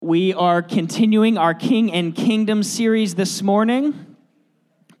We are continuing our King and Kingdom series this morning.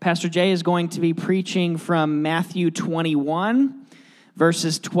 Pastor Jay is going to be preaching from Matthew 21,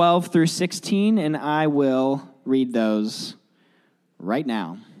 verses 12 through 16, and I will read those right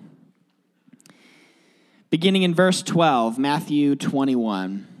now. Beginning in verse 12, Matthew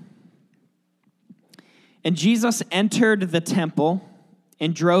 21. And Jesus entered the temple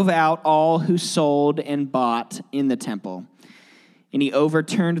and drove out all who sold and bought in the temple. And he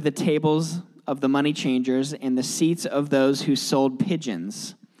overturned the tables of the money changers and the seats of those who sold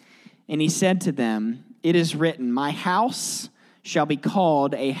pigeons. And he said to them, "It is written, my house shall be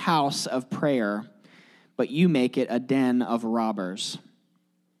called a house of prayer, but you make it a den of robbers."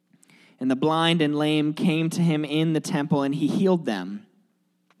 And the blind and lame came to him in the temple, and he healed them.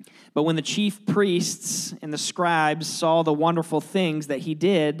 But when the chief priests and the scribes saw the wonderful things that he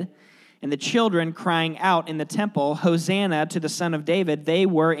did, and the children crying out in the temple, "Hosanna to the Son of David," they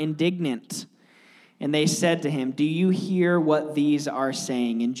were indignant. And they said to him, "Do you hear what these are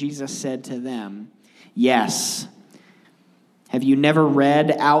saying?" And Jesus said to them, "Yes. Have you never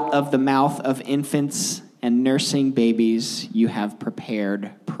read, out of the mouth of infants and nursing babies you have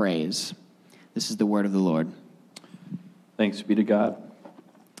prepared praise?" This is the word of the Lord. Thanks be to God.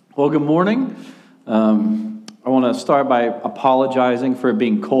 Well, good morning. I want to start by apologizing for it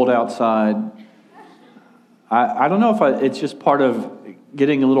being cold outside. I don't know if it's just part of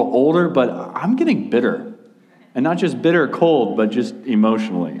getting a little older, but I'm getting bitter. And not just bitter cold, but just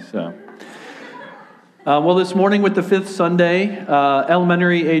emotionally. Well, this morning with the fifth Sunday,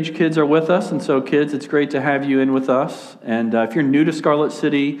 elementary age kids are with us. And so kids, it's great to have you in with us. And if you're new to Scarlet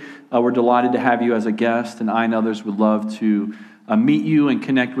City, we're delighted to have you as a guest. And I and others would love to meet you and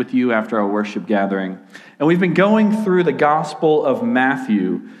connect with you after our worship gathering. And we've been going through the Gospel of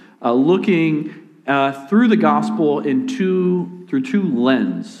Matthew, looking through the Gospel through two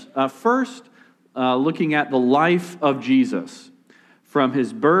lenses. First, looking at the life of Jesus, from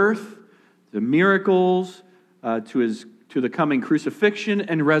his birth, the miracles, to the coming crucifixion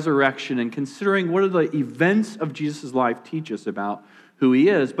and resurrection, and considering what are the events of Jesus' life teach us about who he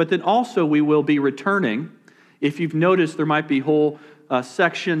is. But then also we will be returning. If you've noticed, there might be whole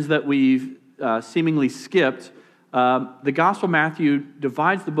sections that we've seemingly skipped. The Gospel of Matthew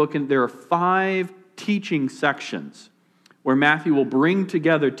divides the book, and there are 5 teaching sections where Matthew will bring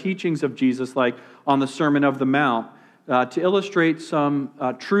together teachings of Jesus, like on the Sermon of the Mount, to illustrate some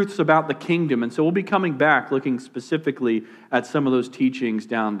truths about the kingdom. And so we'll be coming back looking specifically at some of those teachings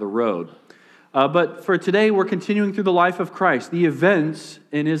down the road. But for today, we're continuing through the life of Christ, the events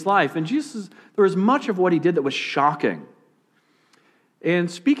in his life. And there was much of what he did that was shocking.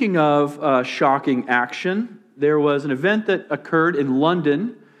 And speaking of shocking action, there was an event that occurred in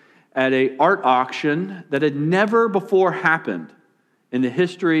London at an art auction that had never before happened in the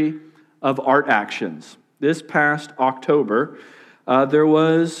history of art actions. This past October, there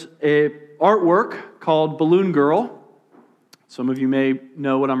was an artwork called Balloon Girl. Some of you may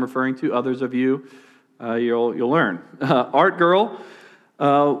know what I'm referring to. Others of you, you'll learn. Art Girl.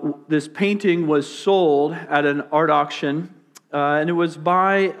 This painting was sold at an art auction, and it was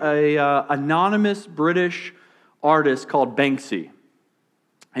by an anonymous British artist called Banksy.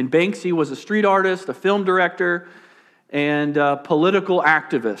 And Banksy was a street artist, a film director, and a political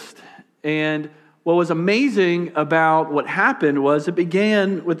activist. And what was amazing about what happened was it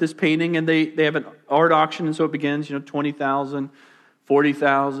began with this painting, and they have an art auction, and so it begins, $20,000,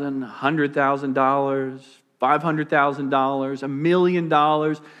 $40,000, $100,000, $500,000, $1 million.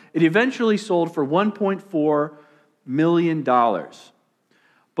 It eventually sold for $1.4 million.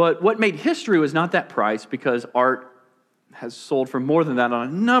 But what made history was not that price, because art has sold for more than that on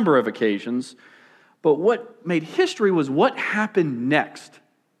a number of occasions. But what made history was what happened next.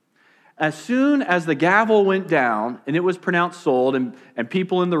 As soon as the gavel went down and it was pronounced sold, and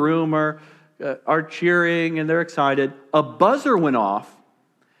people in the room are cheering and they're excited, a buzzer went off,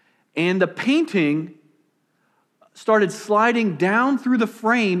 and the painting started sliding down through the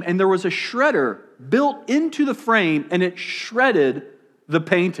frame, and there was a shredder built into the frame, and it shredded the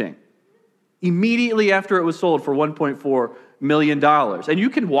painting immediately after it was sold for $1.4 million. And you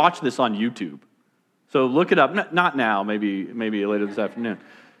can watch this on YouTube. So look it up. Not now, maybe later this afternoon.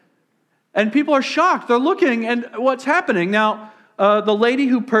 And people are shocked. They're looking, and what's happening? Now, the lady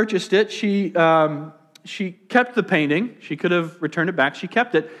who purchased it, she kept the painting. She could have returned it back. She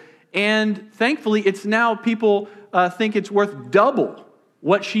kept it. And thankfully, it's now, people think it's worth double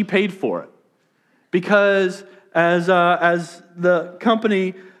what she paid for it. Because as the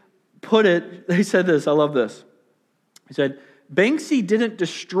company put it, they said this, I love this. He said, Banksy didn't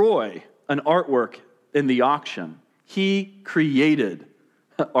destroy an artwork in the auction. He created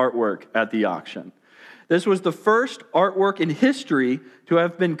artwork at the auction. This was the first artwork in history to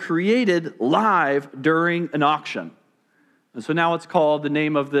have been created live during an auction. And so now it's called, the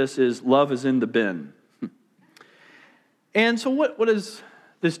name of this is Love is in the Bin. And so what does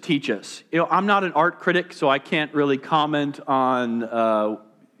this teach us? I'm not an art critic, so I can't really comment on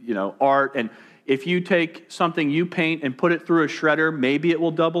art. And if you take something you paint and put it through a shredder, maybe it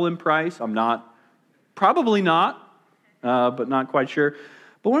will double in price. Probably not, but not quite sure.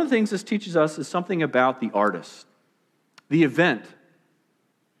 But one of the things this teaches us is something about the artist. The event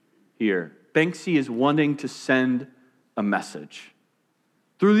here. Banksy is wanting to send a message.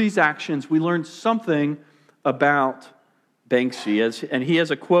 Through these actions, we learn something about Banksy. And he has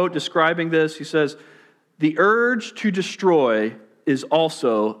a quote describing this. He says, "The urge to destroy is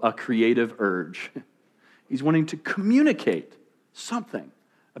also a creative urge." He's wanting to communicate something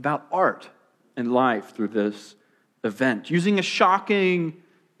about art and life through this event, using a shocking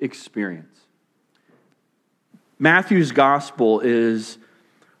experience. Matthew's gospel is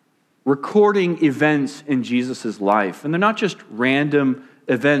recording events in Jesus' life. And they're not just random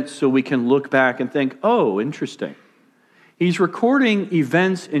events so we can look back and think, oh, interesting. He's recording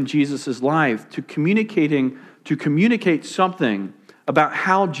events in Jesus' life to communicate something about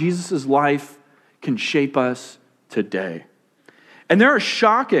how Jesus' life can shape us today. And there are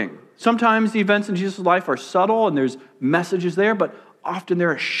shocking. Sometimes the events in Jesus' life are subtle and there's messages there, but often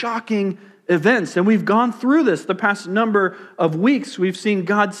there are shocking events. And we've gone through this the past number of weeks. We've seen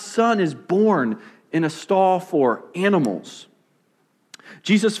God's Son is born in a stall for animals.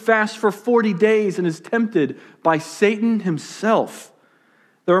 Jesus fasts for 40 days and is tempted by Satan himself.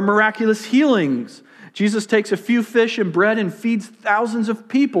 There are miraculous healings. Jesus takes a few fish and bread and feeds thousands of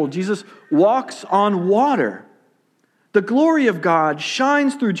people. Jesus walks on water. The glory of God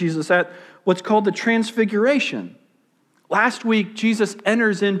shines through Jesus at what's called the Transfiguration. Last week, Jesus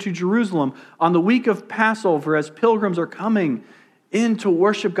enters into Jerusalem on the week of Passover as pilgrims are coming in to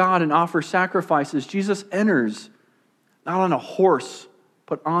worship God and offer sacrifices. Jesus enters not on a horse,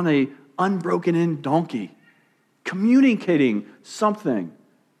 but on an unbroken-in donkey, communicating something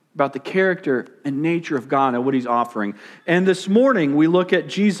about the character and nature of God and what he's offering. And this morning, we look at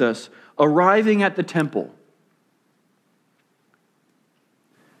Jesus arriving at the temple.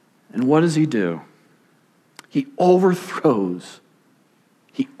 And what does he do? He overthrows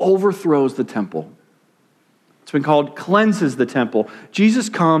the temple. It's been called cleanses the temple. Jesus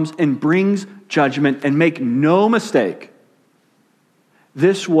comes and brings judgment, and make no mistake,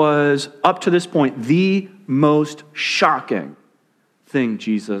 this was, up to this point, the most shocking thing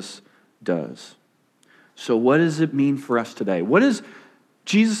Jesus does. So what does it mean for us today? What is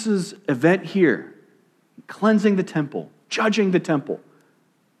Jesus' event here? Cleansing the temple, judging the temple.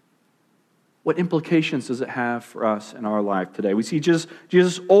 What implications does it have for us in our life today? We see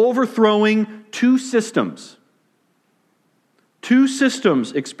Jesus overthrowing two systems. Two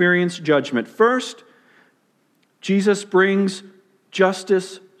systems experience judgment. First, Jesus brings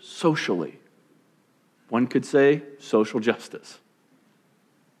justice socially. One could say social justice.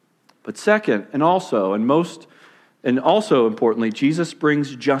 But second, and also importantly, Jesus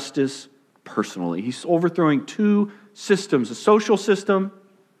brings justice personally. He's overthrowing two systems, a social system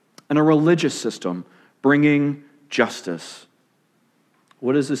and a religious system, bringing justice.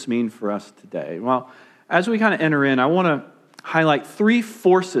 What does this mean for us today? Well, as we kind of enter in, I want to highlight three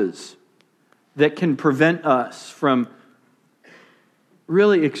forces that can prevent us from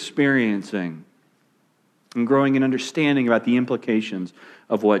really experiencing and growing in understanding about the implications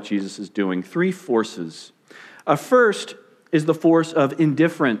of what Jesus is doing. Three forces. First is the force of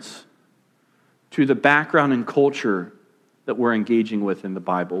indifference to the background and culture that we're engaging with in the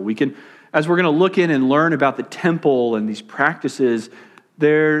Bible. We can, as we're going to look in and learn about the temple and these practices,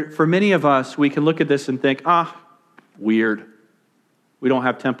 for many of us, we can look at this and think, weird. We don't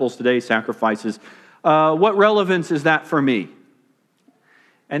have temples today, sacrifices. What relevance is that for me?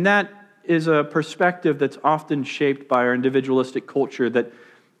 And that is a perspective that's often shaped by our individualistic culture that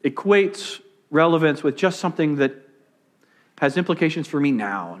equates relevance with just something that has implications for me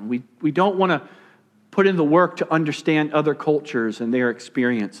now. And we don't want to put in the work to understand other cultures and their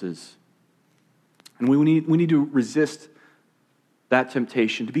experiences. And we need to resist that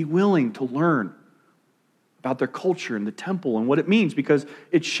temptation, to be willing to learn about their culture and the temple and what it means, because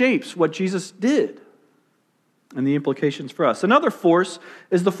it shapes what Jesus did and the implications for us. Another force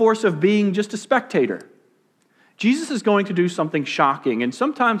is the force of being just a spectator. Jesus is going to do something shocking, and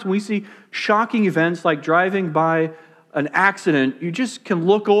sometimes when we see shocking events like driving by an accident, you just can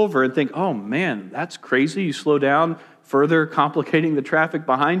look over and think, oh man, that's crazy. You slow down, further complicating the traffic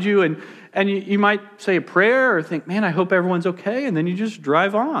behind you. And you might say a prayer or think, man, I hope everyone's okay. And then you just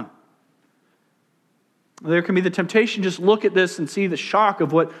drive on. There can be the temptation, just look at this and see the shock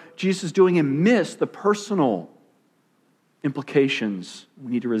of what Jesus is doing and miss the personal implications.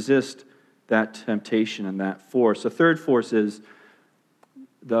 We need to resist that temptation and that force. The third force is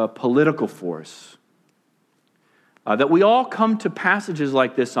the political force. That we all come to passages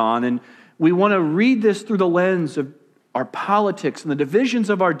like this on, and we want to read this through the lens of our politics and the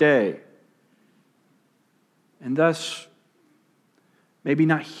divisions of our day. And thus, maybe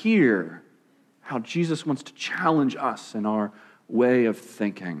not hear how Jesus wants to challenge us in our way of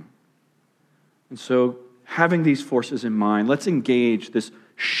thinking. And so, having these forces in mind, let's engage this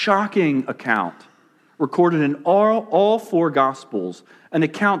shocking account recorded in all four Gospels, an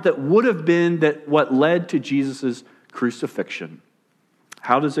account that would have been what led to Jesus' crucifixion.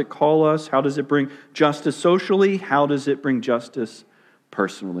 How does it call us? How does it bring justice socially? How does it bring justice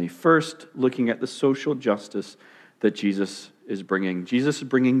personally? First, looking at the social justice that Jesus is bringing. Jesus is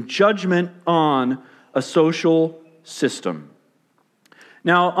bringing judgment on a social system.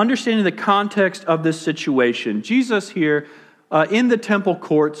 Now, understanding the context of this situation, Jesus here in the temple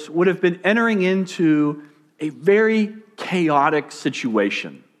courts would have been entering into a very chaotic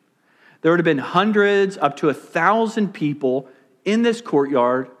situation. There would have been hundreds, up to 1,000 people in this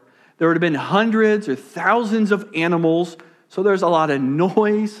courtyard. There would have been hundreds or thousands of animals. So there's a lot of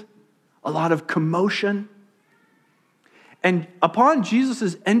noise, a lot of commotion. And upon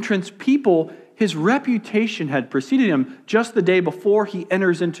Jesus' entrance, his reputation had preceded him. Just the day before he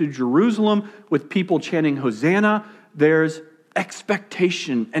enters into Jerusalem with people chanting Hosanna, there's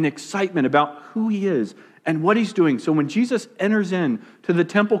expectation and excitement about who he is and what he's doing. So when Jesus enters in to the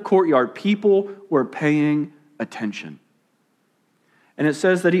temple courtyard, people were paying attention. And it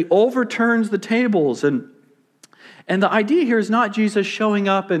says that he overturns the tables. And the idea here is not Jesus showing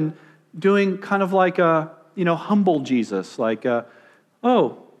up and doing kind of like a, humble Jesus, like,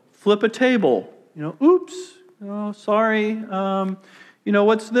 flip a table, oops, sorry,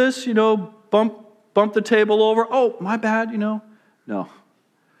 what's this, bump the table over, oh, my bad, No.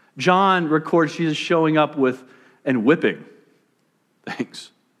 John records Jesus showing up and whipping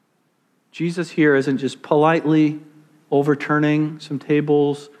things. Jesus here isn't just politely overturning some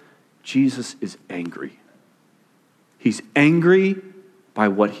tables. Jesus is angry. He's angry by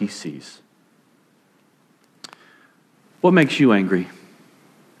what he sees. What makes you angry?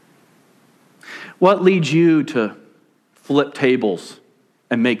 What leads you to flip tables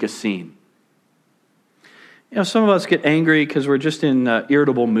and make a scene? Some of us get angry because we're just in an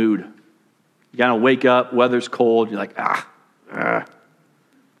irritable mood. You kind of wake up, weather's cold, you're like, ah.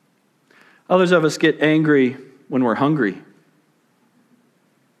 Others of us get angry when we're hungry.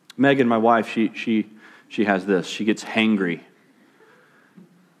 Megan, my wife, she has this. She gets hangry.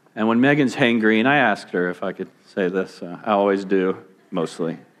 And when Megan's hangry, and I asked her if I could say this, I always do,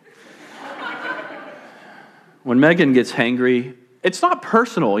 mostly. When Megan gets hangry, it's not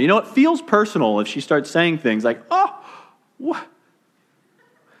personal. It feels personal if she starts saying things like, oh, what?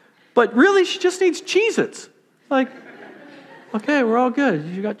 But really, she just needs Cheez-Its. Like, okay, we're all good.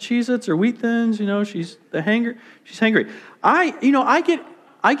 You got Cheez-Its or Wheat Thins, she's hangry.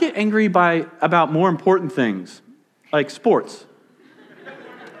 I get angry about more important things, like sports.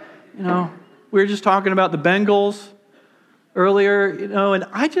 We were just talking about the Bengals earlier, and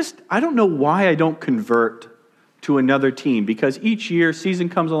I don't know why I don't convert to another team, because each year season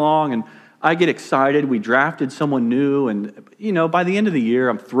comes along and I get excited. We drafted someone new, and by the end of the year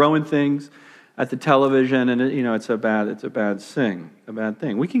I'm throwing things at the television, and it's a bad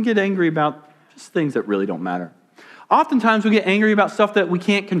thing. We can get angry about just things that really don't matter. Oftentimes we get angry about stuff that we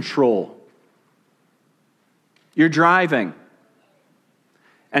can't control. You're driving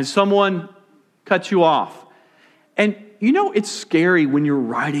and someone cuts you off. And it's scary when you're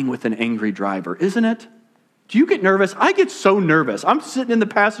riding with an angry driver, isn't it? Do you get nervous? I get so nervous. I'm sitting in the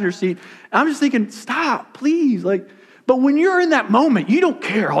passenger seat, and I'm just thinking, stop, please. But when you're in that moment, you don't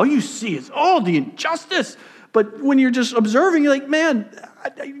care. All you see is, the injustice. But when you're just observing, you're like, man,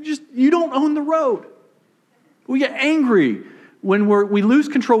 you don't own the road. We get angry when we lose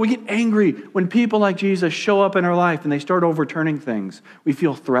control. We get angry when people like Jesus show up in our life and they start overturning things. We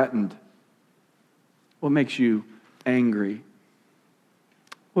feel threatened. What makes you angry?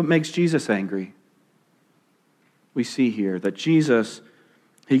 What makes Jesus angry? We see here that Jesus,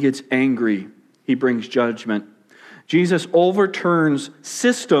 he gets angry. He brings judgment. Jesus overturns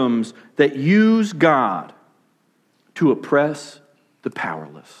systems that use God to oppress the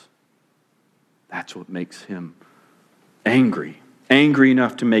powerless. That's what makes him angry. Angry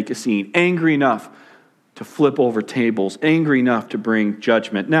enough to make a scene. Angry enough to flip over tables, angry enough to bring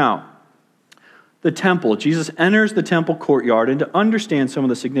judgment. Now, the temple. Jesus enters the temple courtyard, and to understand some of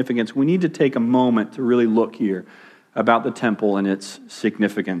the significance, we need to take a moment to really look here about the temple and its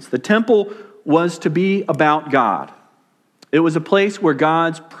significance. The temple was to be about God. It was a place where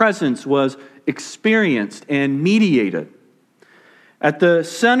God's presence was experienced and mediated. At the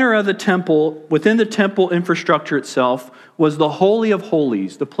center of the temple, within the temple infrastructure itself, was the Holy of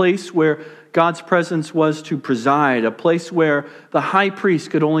Holies, the place where God's presence was to preside, a place where the high priest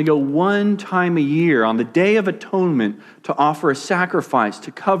could only go one time a year on the Day of Atonement to offer a sacrifice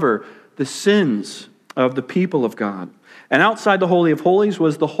to cover the sins of the people of God. And outside the Holy of Holies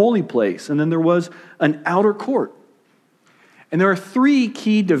was the holy place, and then there was an outer court. And there are three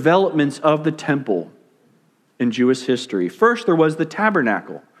key developments of the temple in Jewish history. First, there was the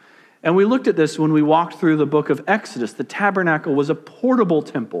tabernacle. And we looked at this when we walked through the book of Exodus. The tabernacle was a portable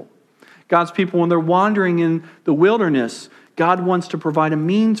temple. God's people, when they're wandering in the wilderness, God wants to provide a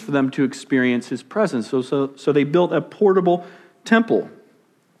means for them to experience His presence. So they built a portable temple.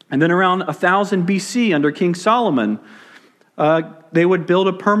 And then around 1000 BC, under King Solomon, they would build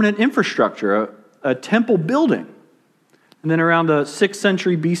a permanent infrastructure, a temple building. And then around the 6th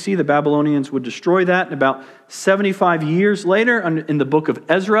century BC, the Babylonians would destroy that. And about 75 years later, in the book of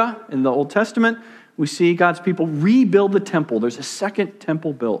Ezra, in the Old Testament, we see God's people rebuild the temple. There's a second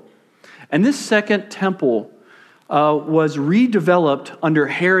temple built. And this second temple was redeveloped under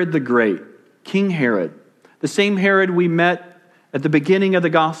Herod the Great, King Herod. The same Herod we met at the beginning of the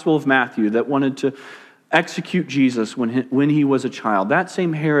Gospel of Matthew that wanted to execute Jesus when he was a child. That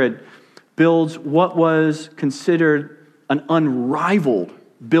same Herod builds what was considered an unrivaled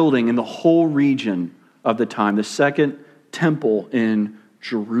building in the whole region of the time, the second temple in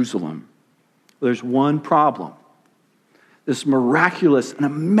Jerusalem. There's one problem. This miraculous and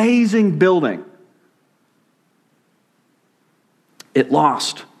amazing building, it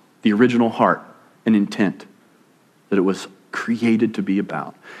lost the original heart and intent that it was created to be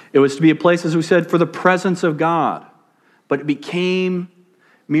about. It was to be a place, as we said, for the presence of God, but it became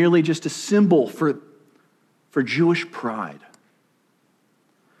merely just a symbol for Jewish pride.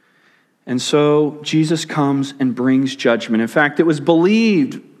 And so Jesus comes and brings judgment. In fact, it was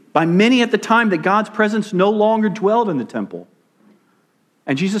believed by many at the time that God's presence no longer dwelled in the temple.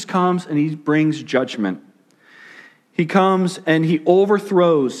 And Jesus comes and He brings judgment. He comes and He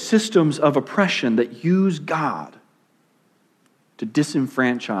overthrows systems of oppression that use God to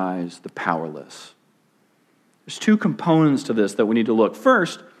disenfranchise the powerless. There's two components to this that we need to look.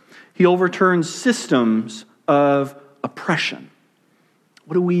 First, He overturns systems of oppression.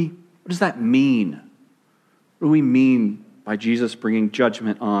 What does that mean? What do we mean by Jesus bringing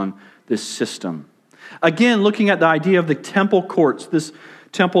judgment on this system? Again, looking at the idea of the temple courts, this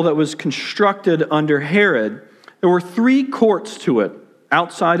temple that was constructed under Herod, there were three courts to it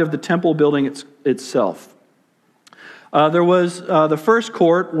outside of the temple building itself. There was the first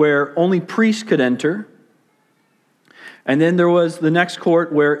court where only priests could enter. And then there was the next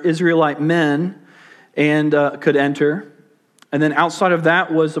court where Israelite men could enter. And then outside of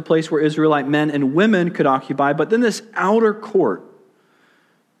that was the place where Israelite men and women could occupy. But then this outer court,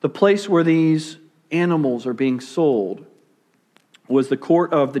 the place where these animals are being sold, was the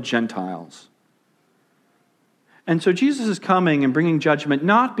court of the Gentiles. And so Jesus is coming and bringing judgment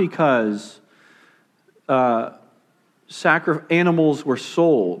not because animals were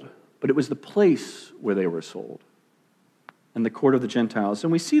sold, but it was the place where they were sold, in the court of the Gentiles.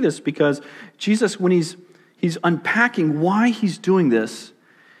 And we see this because Jesus, when he's unpacking why He's doing this,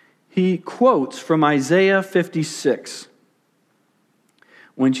 He quotes from Isaiah 56.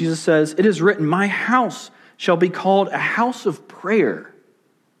 When Jesus says, "It is written, my house shall be called a house of prayer."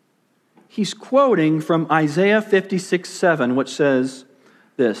 He's quoting from Isaiah 56:7, which says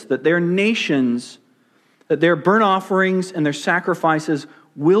this, that their nations, that their burnt offerings and their sacrifices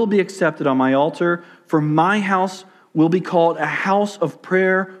will be accepted on my altar, for my house will be called a house of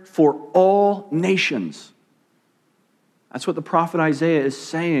prayer for all nations. That's what the prophet Isaiah is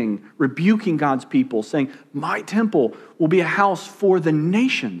saying, rebuking God's people, saying, my temple will be a house for the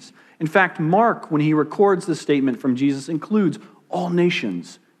nations. In fact, Mark, when he records the statement from Jesus, includes all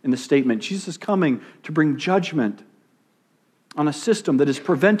nations in the statement. Jesus is coming to bring judgment on a system that is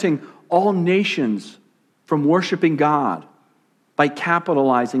preventing all nations from worshiping God by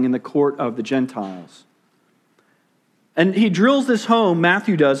capitalizing in the court of the Gentiles. And he drills this home,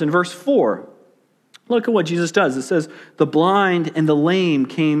 Matthew does, in verse 4. Look at what Jesus does. It says, the blind and the lame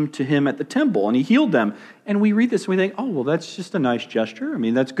came to Him at the temple, and He healed them. And we read this and we think, oh, well, that's just a nice gesture. I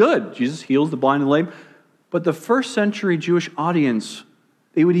mean, that's good. Jesus heals the blind and lame. But the first century Jewish audience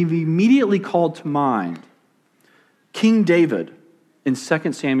they would have immediately called to mind King David in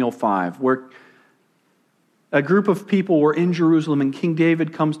 2 Samuel 5, where a group of people were in Jerusalem and King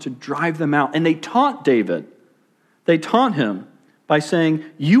David comes to drive them out. And they taunt David. They taunt him by saying,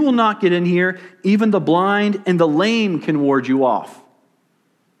 "You will not get in here. Even the blind and the lame can ward you off."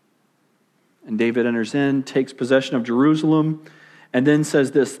 And David enters in, takes possession of Jerusalem, and then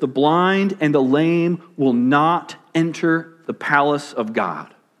says this, "The blind and the lame will not enter the palace of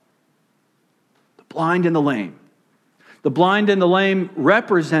God." The blind and the lame. The blind and the lame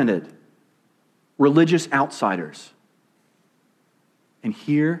represented religious outsiders. And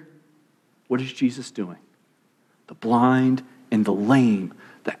here, what is Jesus doing? The blind and the lame,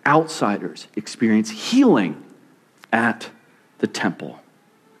 the outsiders, experience healing at the temple.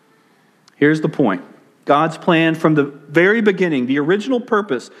 Here's the point. God's plan from the very beginning, the original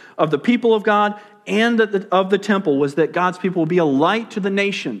purpose of the people of God and of the temple was that God's people would be a light to the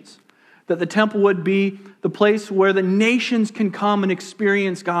nations, that the temple would be the place where the nations can come and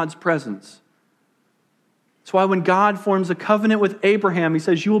experience God's presence. That's why when God forms a covenant with Abraham, he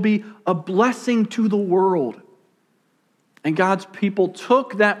says, "You will be a blessing to the world." And God's people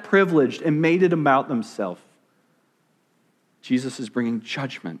took that privilege and made it about themselves. Jesus is bringing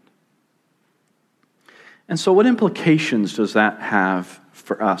judgment. And so what implications does that have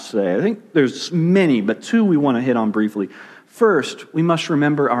for us today? I think there's many, but two we want to hit on briefly. First, we must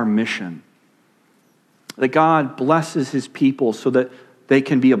remember our mission. That God blesses his people so that they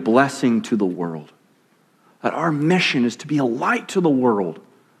can be a blessing to the world. That our mission is to be a light to the world,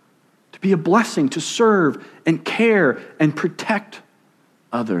 to be a blessing, to serve and care and protect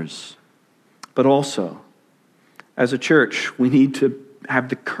others. But also, as a church, we need to have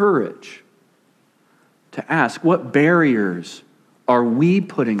the courage to ask, what barriers are we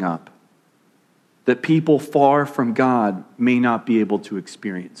putting up that people far from God may not be able to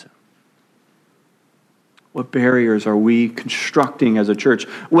experience Him? What barriers are we constructing as a church?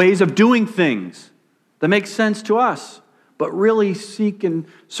 Ways of doing things that make sense to us, but really seek and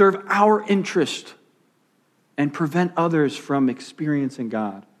serve our interest and prevent others from experiencing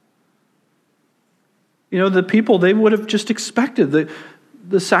God. You know, the people, they would have just expected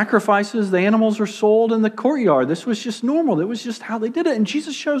the sacrifices, the animals were sold in the courtyard. This was just normal. It was just how they did it. And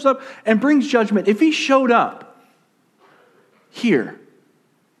Jesus shows up and brings judgment. If he showed up here,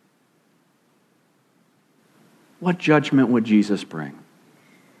 what judgment would Jesus bring?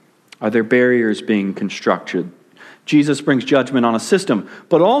 Are there barriers being constructed? Jesus brings judgment on a system,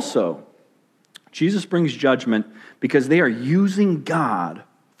 but also Jesus brings judgment because they are using God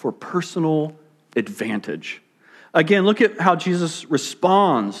for personal advantage. Again, look at how Jesus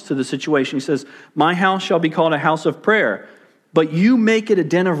responds to the situation. He says, "My house shall be called a house of prayer, but you make it a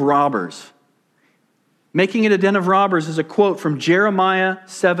den of robbers." Making it a den of robbers is a quote from Jeremiah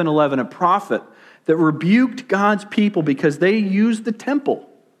 7:11, a prophet that rebuked God's people because they used the temple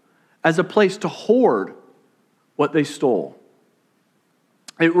as a place to hoard what they stole.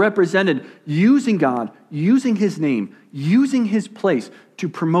 It represented using God, using his name, using his place to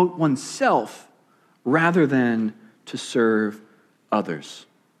promote oneself rather than to serve others.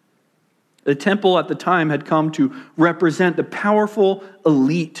 The temple at the time had come to represent the powerful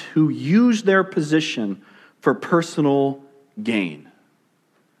elite who used their position for personal gain.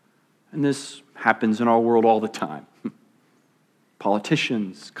 And this happens in our world all the time.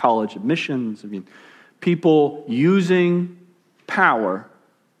 Politicians, college admissions, people using power,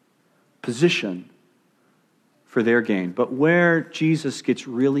 position for their gain. But where Jesus gets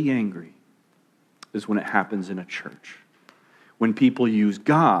really angry is when it happens in a church. When people use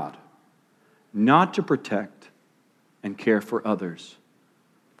God not to protect and care for others,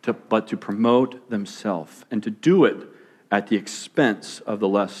 but to promote themselves, and to do it at the expense of the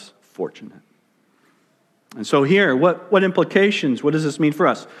less fortunate. And so here, what implications, what does this mean for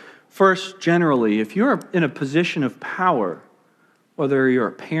us? First, generally, if you're in a position of power, whether you're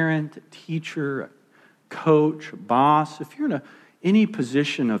a parent, a teacher, a coach, a boss, if you're in any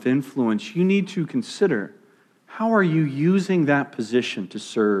position of influence, you need to consider, how are you using that position to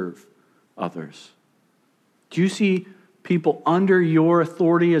serve others? Do you see people under your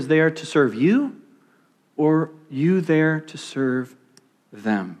authority as there to serve you, or you there to serve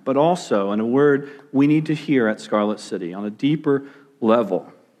them? But also, in a word we need to hear at Scarlet City on a deeper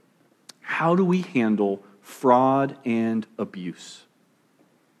level, how do we handle fraud and abuse?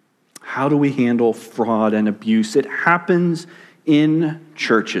 How do we handle fraud and abuse? It happens in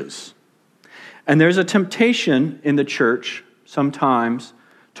churches. And there's a temptation in the church sometimes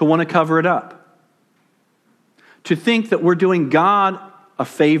to want to cover it up, to think that we're doing God a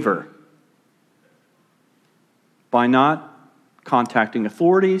favor by not contacting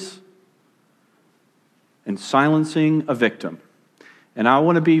authorities, and silencing a victim. And I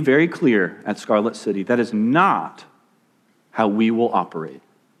want to be very clear at Scarlet City, that is not how we will operate.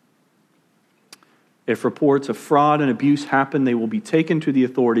 If reports of fraud and abuse happen, they will be taken to the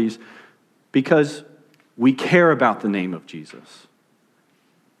authorities because we care about the name of Jesus.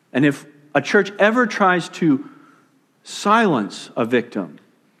 And if a church ever tries to silence a victim,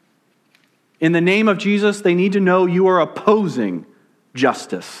 in the name of Jesus, they need to know you are opposing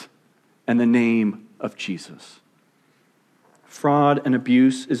justice and the name of Jesus. Fraud and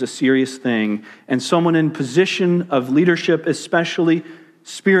abuse is a serious thing, and someone in position of leadership, especially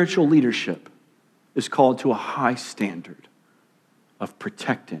spiritual leadership, is called to a high standard of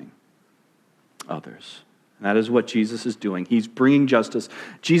protecting others. And that is what Jesus is doing. He's bringing justice.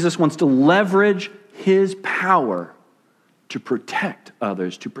 Jesus wants to leverage his power to protect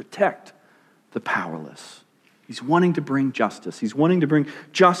others, to protect the powerless. He's wanting to bring justice. He's wanting to bring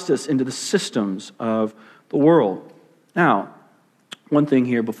justice into the systems of the world. Now, one thing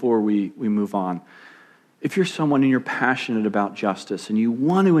here before we move on. If you're someone and you're passionate about justice and you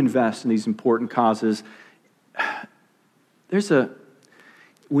want to invest in these important causes,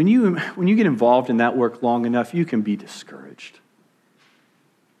 when you get involved in that work long enough, you can be discouraged.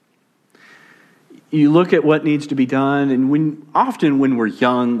 You look at what needs to be done, and often when we're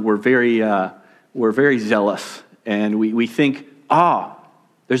young, we're very zealous, and we think,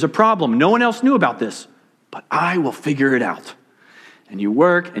 there's a problem. No one else knew about this, but I will figure it out. And you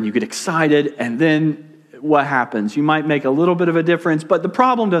work, and you get excited, and then what happens? You might make a little bit of a difference, but the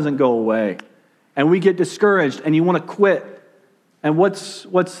problem doesn't go away. And we get discouraged, and you want to quit. And what's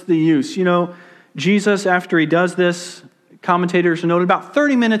the use? Jesus, after he does this, commentators noted about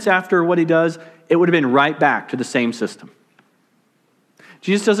 30 minutes after what he does, it would have been right back to the same system.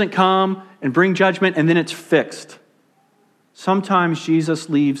 Jesus doesn't come and bring judgment, and then it's fixed. Sometimes Jesus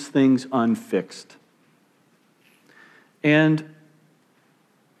leaves things unfixed. And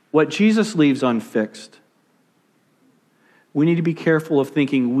what Jesus leaves unfixed, we need to be careful of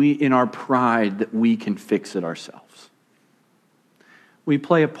thinking in our pride that we can fix it ourselves. We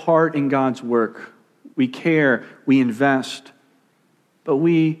play a part in God's work. We care, we invest, but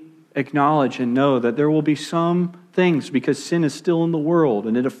we acknowledge and know that there will be some things, because sin is still in the world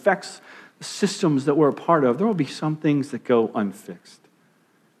and it affects the systems that we're a part of. There will be some things that go unfixed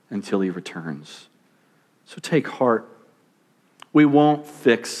until he returns. So take heart. We won't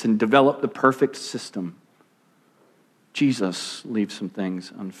fix and develop the perfect system. Jesus leaves some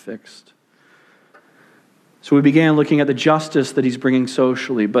things unfixed. So we began looking at the justice that he's bringing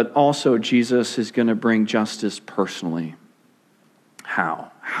socially, but also Jesus is going to bring justice personally.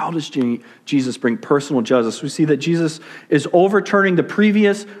 How? How does Jesus bring personal justice? We see that Jesus is overturning the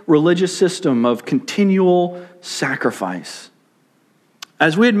previous religious system of continual sacrifice.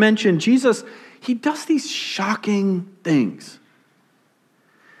 As we had mentioned, Jesus, he does these shocking things.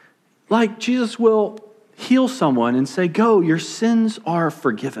 Like Jesus will heal someone and say, "Go, your sins are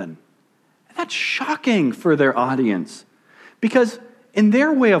forgiven." And that's shocking for their audience, because in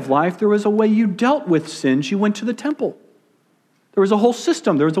their way of life, there was a way you dealt with sins. You went to the temple. There was a whole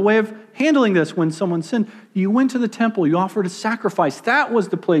system. There was a way of handling this when someone sinned. You went to the temple. You offered a sacrifice. That was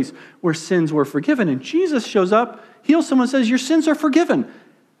the place where sins were forgiven. And Jesus shows up, heals someone, says, "Your sins are forgiven."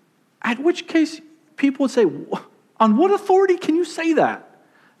 At which case, people would say, "On what authority can you say that?"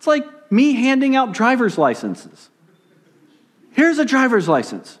 It's like me handing out driver's licenses. Here's a driver's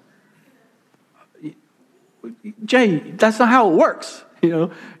license. Jay, that's not how it works.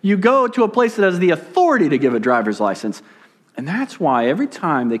 You go to a place that has the authority to give a driver's license. And that's why every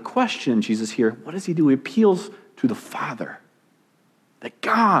time they question Jesus here, what does he do? He appeals to the Father, that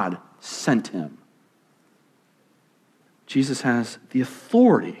God sent him. Jesus has the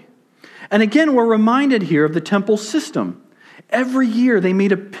authority. And again, we're reminded here of the temple system. Every year they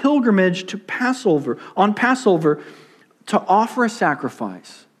made a pilgrimage to Passover to offer a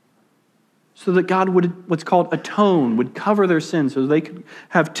sacrifice so that God would, what's called atone, would cover their sins so they could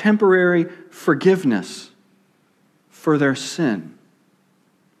have temporary forgiveness for their sin.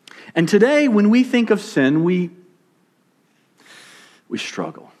 And today, when we think of sin, we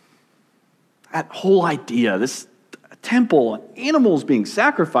struggle. That whole idea, this temple, animals being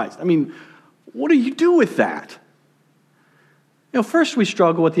sacrificed. I mean, what do you do with that? First we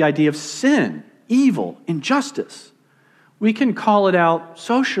struggle with the idea of sin, evil, injustice. We can call it out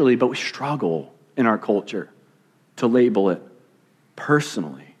socially, but we struggle in our culture to label it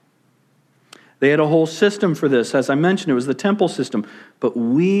personally. They had a whole system for this. As I mentioned, it was the temple system. But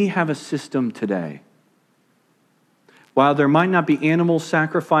we have a system today. While there might not be animal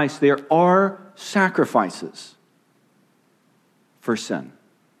sacrifice, there are sacrifices. for sin.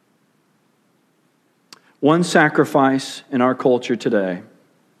 One sacrifice in our culture today,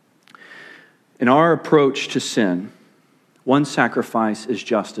 in our approach to sin, one sacrifice is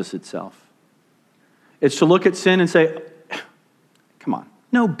justice itself. It's to look at sin and say, come on,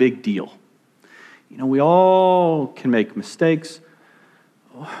 no big deal. We all can make mistakes.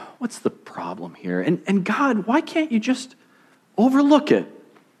 What's the problem here? And God, why can't you just overlook it?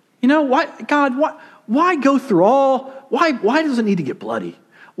 Why, God, why go through why does it need to get bloody?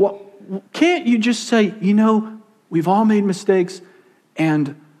 Well, can't you just say, we've all made mistakes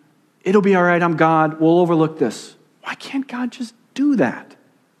and it'll be all right, I'm God, we'll overlook this. Why can't God just do that?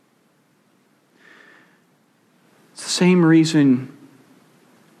 It's the same reason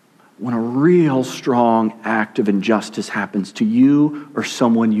when a real strong act of injustice happens to you or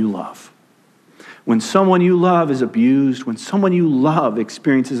someone you love. When someone you love is abused, when someone you love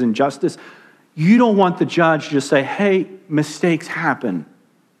experiences injustice, you don't want the judge to just say, hey, mistakes happen.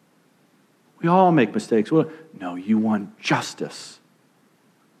 We all make mistakes. Well, no, you want justice.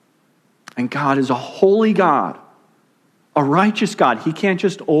 And God is a holy God, a righteous God. He can't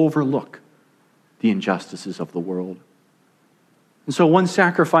just overlook the injustices of the world. And so one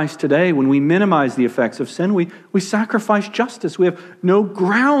sacrifice today, when we minimize the effects of sin, we sacrifice justice. We have no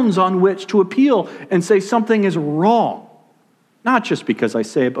grounds on which to appeal and say something is wrong. Not just because I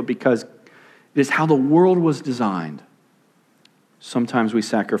say it, but because it is how the world was designed. Sometimes we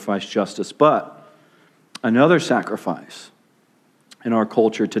sacrifice justice, but another sacrifice in our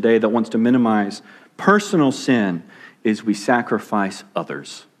culture today that wants to minimize personal sin is we sacrifice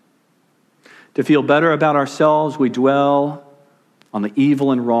others. To feel better about ourselves, we dwell on the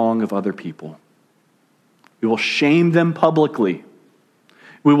evil and wrong of other people. We will shame them publicly.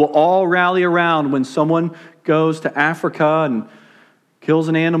 We will all rally around when someone goes to Africa and kills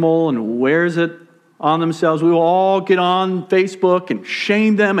an animal and wears it on themselves. We will all get on Facebook and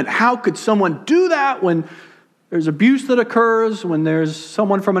shame them. And how could someone do that when there's abuse that occurs, when there's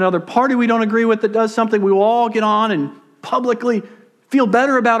someone from another party we don't agree with that does something? We will all get on and publicly feel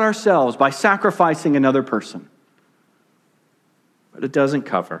better about ourselves by sacrificing another person. But it doesn't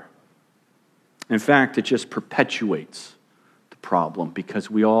cover. In fact, it just perpetuates the problem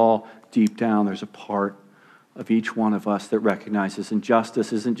because we all, deep down, there's a part of each one of us that recognizes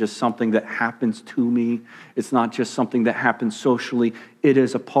injustice isn't just something that happens to me. It's not just something that happens socially. It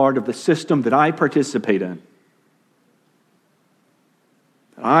is a part of the system that I participate in.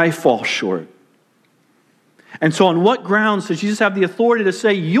 That I fall short. And so on what grounds does Jesus have the authority to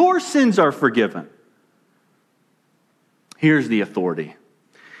say your sins are forgiven? Here's the authority.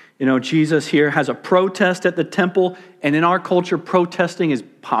 Jesus here has a protest at the temple, and in our culture, protesting is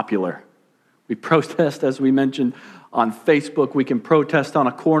popular. We protest, as we mentioned, on Facebook. We can protest on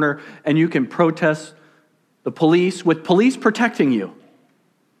a corner, and you can protest the police with police protecting you.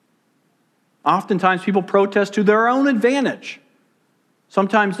 Oftentimes, people protest to their own advantage.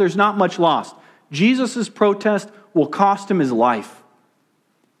 Sometimes there's not much lost. Jesus' protest will cost him his life.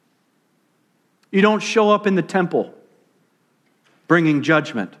 You don't show up in the temple bringing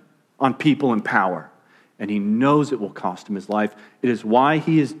judgment on people in power. And he knows it will cost him his life. It is why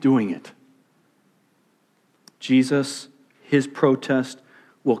he is doing it. Jesus, his protest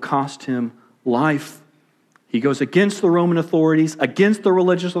will cost him life. He goes against the Roman authorities, against the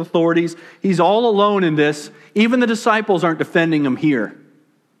religious authorities. He's all alone in this. Even the disciples aren't defending him here.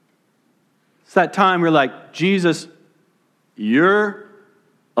 It's that time we're like, Jesus, you're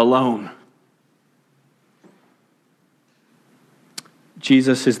alone.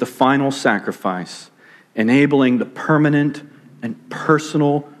 Jesus is the final sacrifice, enabling the permanent and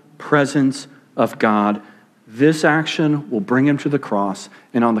personal presence of God. This action will bring him to the cross,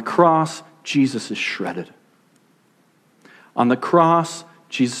 and on the cross, Jesus is shredded. On the cross,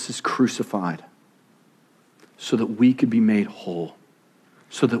 Jesus is crucified so that we could be made whole,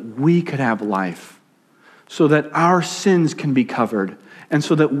 so that we could have life, so that our sins can be covered, and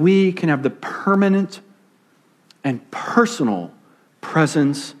so that we can have the permanent and personal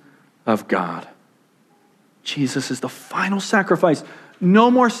presence of God. Jesus is the final sacrifice.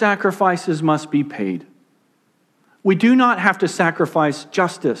 No more sacrifices must be paid. We do not have to sacrifice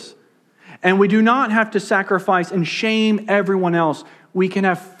justice. And we do not have to sacrifice and shame everyone else. We can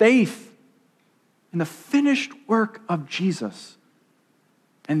have faith in the finished work of Jesus.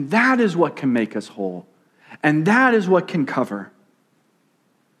 And that is what can make us whole. And that is what can cover.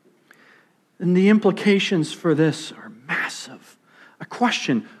 And the implications for this are massive. A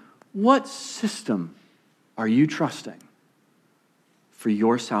question, what system are you trusting for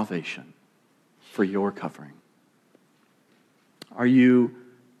your salvation, for your covering? Are you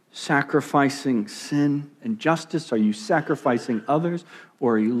sacrificing sin and justice? Are you sacrificing others,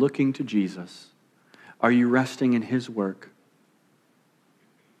 or are you looking to Jesus? Are you resting in his work?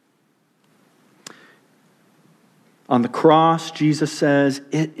 On the cross, Jesus says,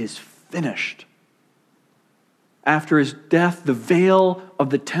 "It is finished." After his death, the veil of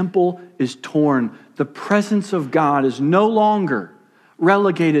the temple is torn. The presence of God is no longer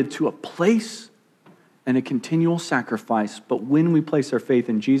relegated to a place and a continual sacrifice. But when we place our faith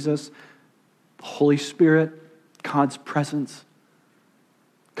in Jesus, the Holy Spirit, God's presence,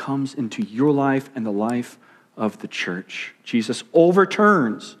 comes into your life and the life of the church. Jesus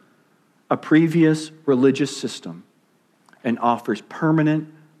overturns a previous religious system and offers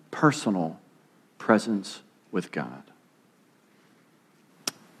permanent, personal presence with God.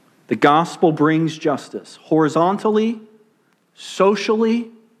 The gospel brings justice horizontally, socially,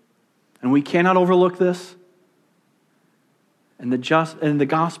 and we cannot overlook this. And the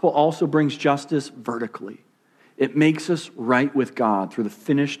gospel also brings justice vertically. It makes us right with God through the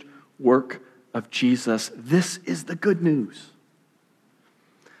finished work of Jesus. This is the good news.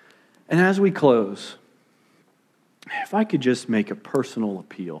 And as we close, if I could just make a personal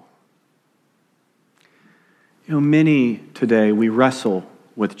appeal. Many today, we wrestle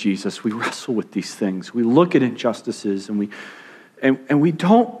with Jesus. We wrestle with these things. We look at injustices and we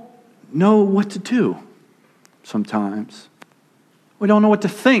don't know what to do sometimes. We don't know what to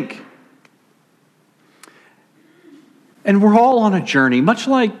think. And we're all on a journey, much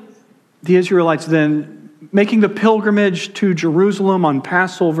like the Israelites then making the pilgrimage to Jerusalem on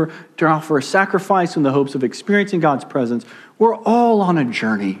Passover to offer a sacrifice in the hopes of experiencing God's presence. We're all on a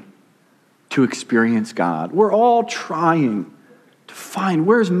journey to experience God. We're all trying to find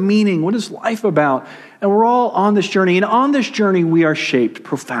where's meaning, what is life about? And we're all on this journey. And on this journey, we are shaped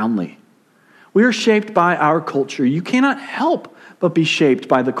profoundly. We are shaped by our culture. You cannot help but be shaped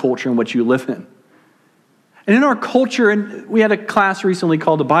by the culture in which you live in. And in our culture, and we had a class recently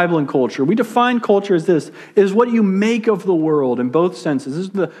called The Bible and Culture, we define culture as this: it is what you make of the world in both senses. This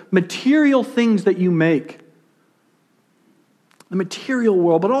is the material things that you make. The material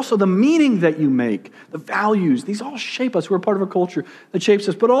world, but also the meaning that you make, the values. These all shape us. We're part of a culture that shapes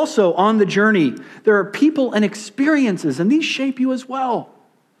us. But also on the journey, there are people and experiences, and these shape you as well.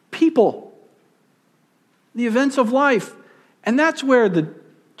 People. The events of life. And that's where the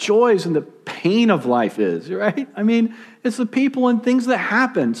joys and the pain of life is, right? I mean, it's the people and things that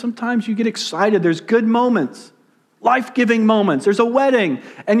happen. Sometimes you get excited. There's good moments, life-giving moments. There's a wedding,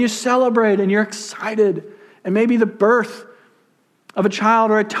 and you celebrate, and you're excited. And maybe the birth of a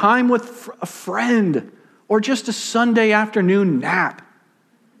child, or a time with a friend, or just a Sunday afternoon nap.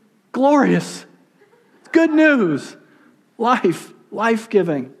 Glorious. Good news.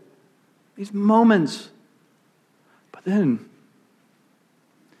 Life-giving. These moments. But then,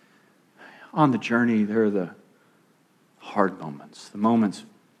 on the journey, there are the hard moments, the moments of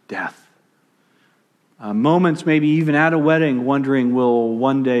death. Moments maybe even at a wedding, wondering, will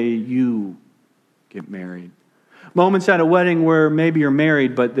one day you get married? Moments at a wedding where maybe you're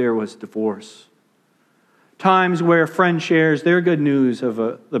married, but there was divorce. Times where a friend shares their good news of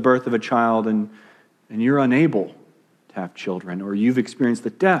the birth of a child and you're unable to have children, or you've experienced the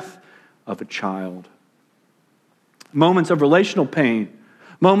death of a child. Moments of relational pain.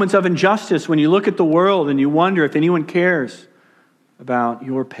 Moments of injustice when you look at the world and you wonder if anyone cares about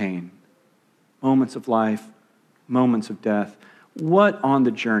your pain. Moments of life, moments of death. What on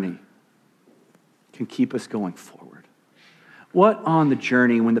the journey can keep us going forward? What on the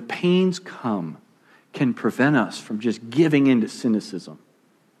journey, when the pains come, can prevent us from just giving in to cynicism?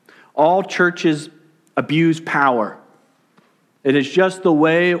 All churches abuse power. It is just the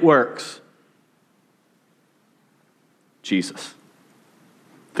way it works. Jesus,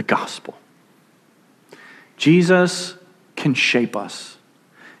 the gospel. Jesus can shape us.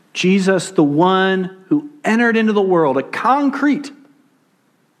 Jesus, the one who entered into the world, a concrete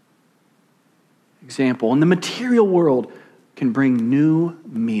example in the material world, can bring new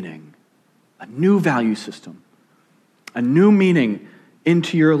meaning, a new value system, a new meaning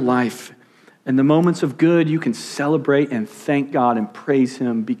into your life. In the moments of good, you can celebrate and thank God and praise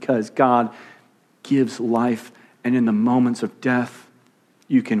Him because God gives life. And in the moments of death,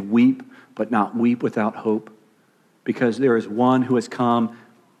 you can weep, but not weep without hope, because there is one who has come,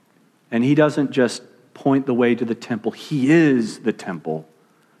 and He doesn't just point the way to the temple. He is the temple,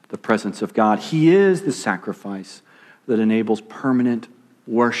 the presence of God. He is the sacrifice that enables permanent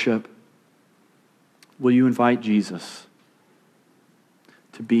worship. Will you invite Jesus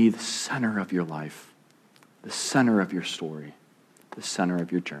to be the center of your life, the center of your story, the center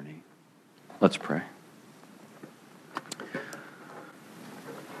of your journey? Let's pray.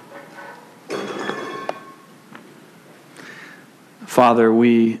 Father,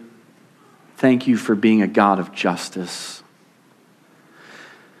 we thank you for being a God of justice.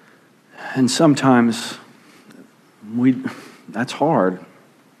 And sometimes that's hard.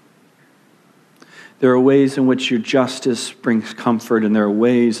 There are ways in which your justice brings comfort, and there are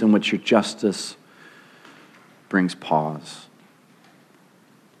ways in which your justice brings pause.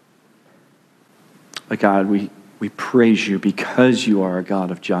 But God, we praise you because you are a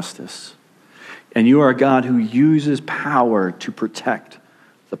God of justice. And you are a God who uses power to protect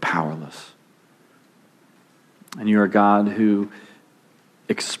the powerless. And you're a God who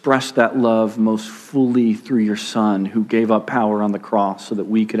expressed that love most fully through your Son, who gave up power on the cross so that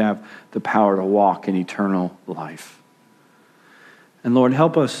we could have the power to walk in eternal life. And Lord,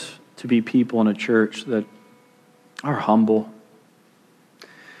 help us to be people in a church that are humble,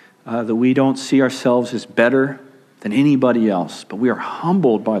 that we don't see ourselves as better than anybody else, but we are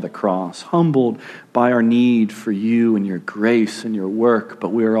humbled by the cross, humbled by our need for you and your grace and your work, but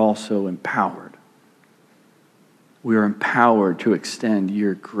we are also empowered. We are empowered to extend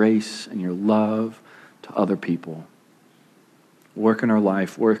your grace and your love to other people. Work in our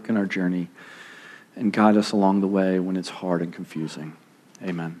life, work in our journey, and guide us along the way when it's hard and confusing.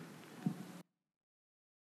 Amen.